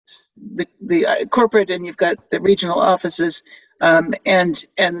the corporate and you've got the regional offices, and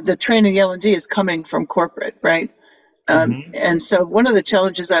the training L&D is coming from corporate, right? And so one of the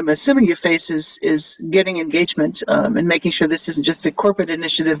challenges I'm assuming you face is getting engagement, and making sure this isn't just a corporate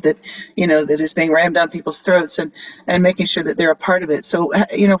initiative that, that is being rammed down people's throats, and making sure that they're a part of it. So,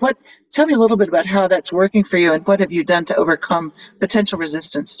 tell me a little bit about how that's working for you and what have you done to overcome potential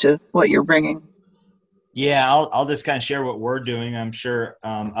resistance to what you're bringing? Yeah, I'll just kind of share what we're doing. I'm sure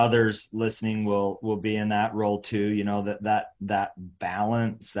others listening will be in that role too. That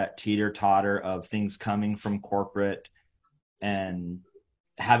balance, that teeter-totter of things coming from corporate and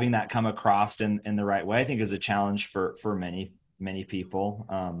having that come across in the right way, I think is a challenge for many people.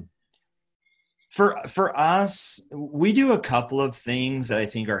 For us, we do a couple of things that I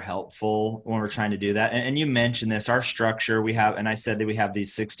think are helpful when we're trying to do that. And you mentioned this, our structure, and I said that we have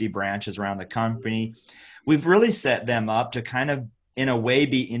these 60 branches around the company. We've really set them up to kind of, in a way,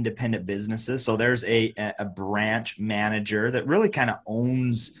 be independent businesses. So there's a branch manager that really kind of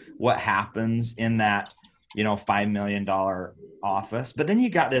owns what happens in that, $5 million office. But then you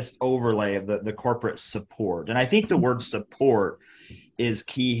got this overlay of the corporate support. And I think the word support is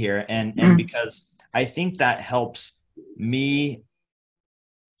key here. And because I think that helps me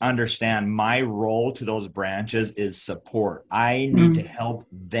understand my role to those branches is support. I need to help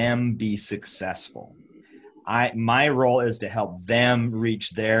them be successful. My role is to help them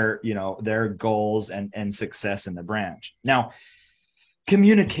reach their goals and success in the branch. Now,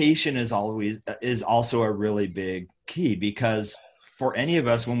 communication is also a really big key, because for any of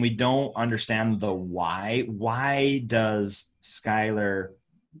us, when we don't understand the why does Skylar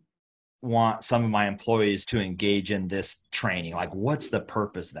want some of my employees to engage in this training? Like, what's the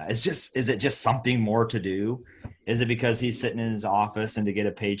purpose of that? Is it just something more to do? Is it because he's sitting in his office and to get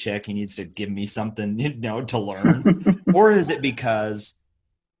a paycheck, he needs to give me something, to learn? Or is it because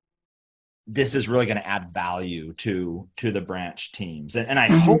this is really going to add value to the branch teams? And I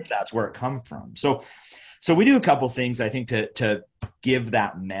hope that's where it comes from. So we do a couple things, I think, to give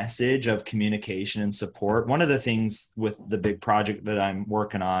that message of communication and support. One of the things with the big project that I'm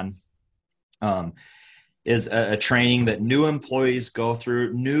working on is a training that new employees go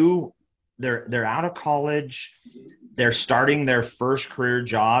through. They're out of college, they're starting their first career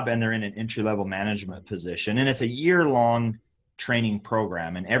job, and they're in an entry-level management position. And it's a year-long training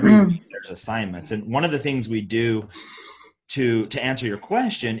program, and every week there's assignments. And one of the things we do to answer your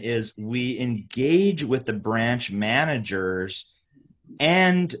question is we engage with the branch managers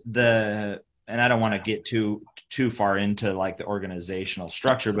and I don't want to get too far into like the organizational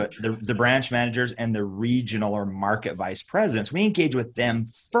structure, but the branch managers and the regional or market vice presidents, we engage with them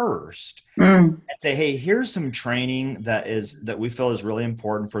first and say, hey, here's some training that we feel is really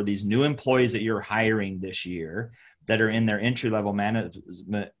important for these new employees that you're hiring this year that are in their entry-level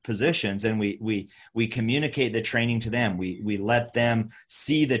management positions. And we communicate the training to them. We let them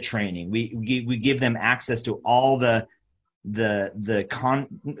see the training. We give them access to all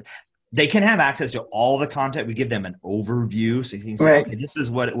they can have access to all the content. We give them an overview, so you can say, okay, this is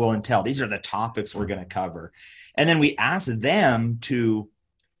what it will entail. These are the topics we're going to cover. And then we ask them to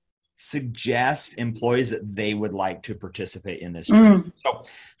suggest employees that they would like to participate in this training.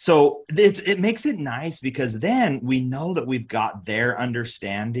 So it makes it nice, because then we know that we've got their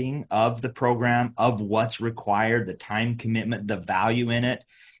understanding of the program, of what's required, the time commitment, the value in it.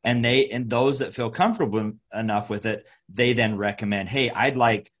 And those that feel comfortable enough with it, they then recommend, hey, I'd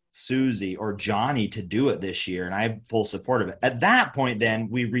like Susie or Johnny to do it this year, and I have full support of it. At that point, then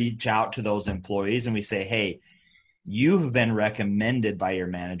we reach out to those employees and we say, hey, you've been recommended by your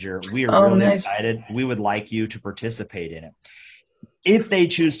manager. We are really excited. We would like you to participate in it. If they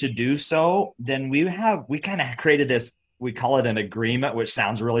choose to do so, then we kind of created this, we call it an agreement, which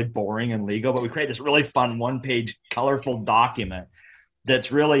sounds really boring and legal, but we create this really fun one-page colorful document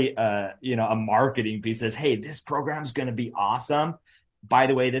that's really a marketing piece. Says, hey, this program's going to be awesome. By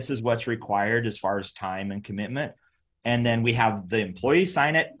the way, this is what's required as far as time and commitment. And then we have the employee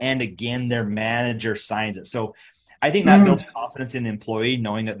sign it. And again, their manager signs it. So I think that builds confidence in the employee,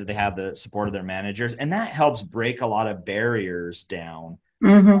 knowing that they have the support of their managers. And that helps break a lot of barriers down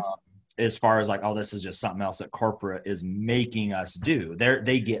as far as like, oh, this is just something else that corporate is making us do.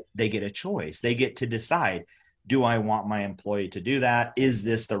 They get a choice. They get to decide, do I want my employee to do that? Is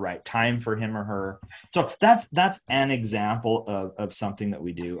this the right time for him or her? So that's an example of something that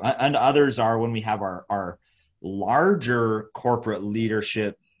we do. And others are when we have our larger corporate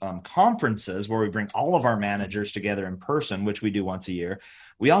leadership conferences, where we bring all of our managers together in person, which we do once a year.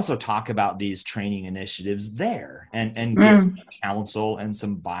 We also talk about these training initiatives there and get some counsel and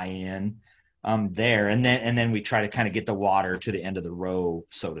some buy-in there. And then we try to kind of get the water to the end of the row,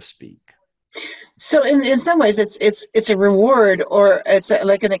 so to speak. So in some ways, it's a reward, or it's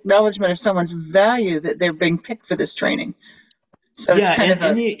like an acknowledgement of someone's value that they're being picked for this training. So yeah, it's kind of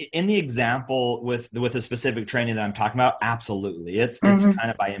in the example with the specific training that I'm talking about, absolutely, it's mm-hmm. kind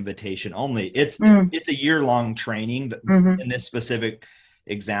of by invitation only. It's Mm-hmm. it's a year-long training, but Mm-hmm. in this specific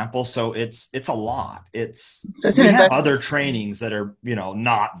example, so it's a lot. So it's an We have investment. other trainings that are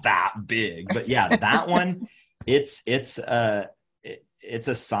not that big, but yeah, that one, it's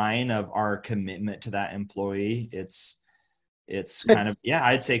a sign of our commitment to that employee. It's kind of, yeah,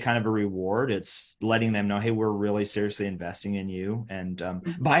 I'd say kind of a reward. It's letting them know, hey, we're really seriously investing in you. And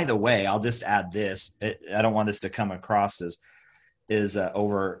by the way, I'll just add this. I don't want this to come across as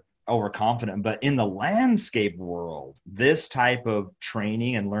overconfident, but in the landscape world, this type of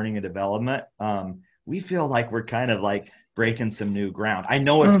training and learning and development, we feel like we're kind of like breaking some new ground. I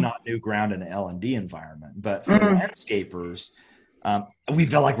know it's not new ground in the L&D environment, but for landscapers, we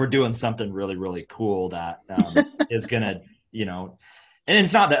feel like we're doing something really, really cool that is going to, and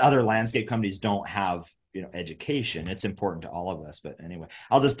it's not that other landscape companies don't have, education. It's important to all of us. But anyway,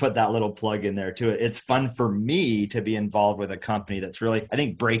 I'll just put that little plug in there too. It's fun for me to be involved with a company that's really, I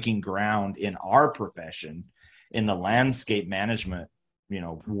think, breaking ground in our profession, in the landscape management,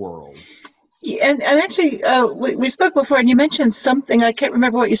 world. And actually, we spoke before, and you mentioned something. I can't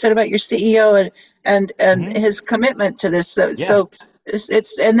remember what you said about your CEO and his commitment to this. So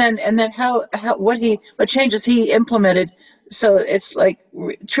it's and then how what changes he implemented. So it's like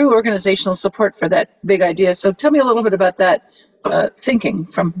true organizational support for that big idea. So tell me a little bit about that thinking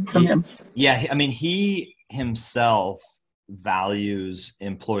from him. Yeah, I mean, he himself values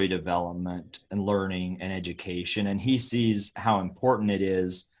employee development and learning and education, and he sees how important it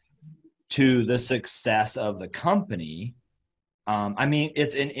is to the success of the company. I mean,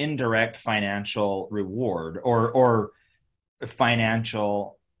 it's an indirect financial reward or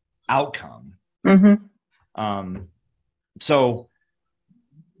financial outcome. So,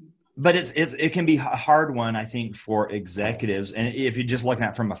 but it can be a hard one, I think, for executives. And if you're just looking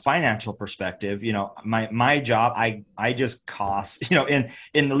at it from a financial perspective, my job, I just cost, at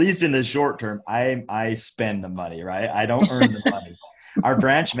least in the short term, I spend the money, right? I don't earn the money. Our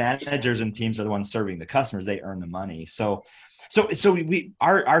branch managers and teams are the ones serving the customers. They earn the money. So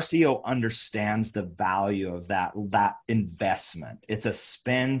our CEO understands the value of that investment. It's a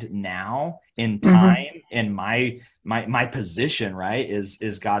spend now in time, and my position, right,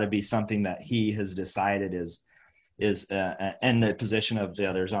 is got to be something that he has decided is and the position of the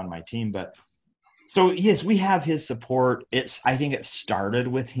others on my team. But so yes, we have his support. I think it started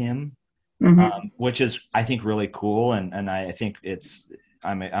with him. Which is, I think, really cool, and I think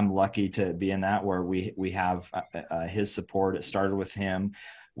I'm lucky to be in that where we have his support. It started with him.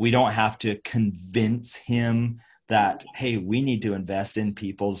 We don't have to convince him that, hey, we need to invest in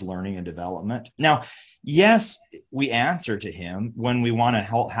people's learning and development. Now, yes, we answer to him when we want to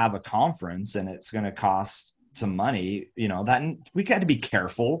have a conference and it's going to cost some money. That we got to be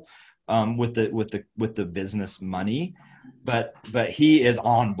careful with the business money. But he is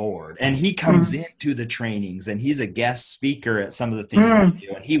on board, and he comes into the trainings, and he's a guest speaker at some of the things I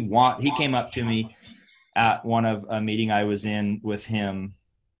do. And he came up to me at a meeting I was in with him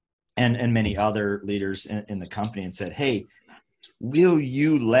and many other leaders in the company and said, hey, will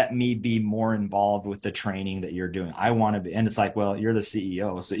you let me be more involved with the training that you're doing? I want to be. And it's like, well, you're the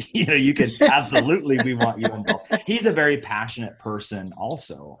CEO. So, you can absolutely, we want you involved. He's a very passionate person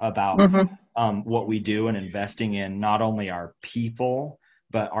also about what we do and investing in not only our people,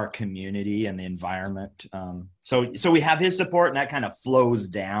 but our community and the environment. So we have his support, and that kind of flows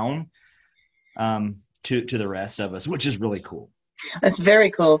down to the rest of us, which is really cool. That's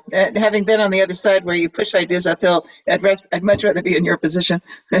very cool. Having been on the other side where you push ideas uphill, I'd much rather be in your position.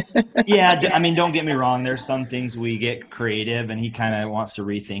 Yeah, I mean, don't get me wrong. There's some things we get creative, and he kind of wants to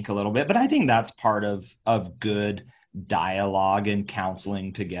rethink a little bit. But I think that's part of good dialogue and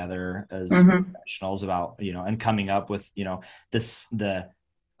counseling together as professionals about, and coming up with,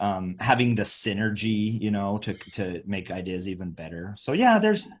 having the synergy, to make ideas even better. So yeah,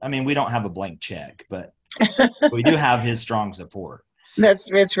 we don't have a blank check, but we do have his strong support. That's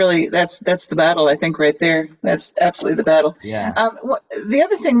the battle, I think, right there. That's absolutely the battle. Yeah. The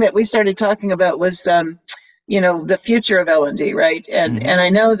other thing that we started talking about was, the future of L&D, right? And I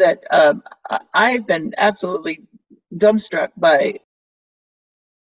know that I've been absolutely dumbstruck by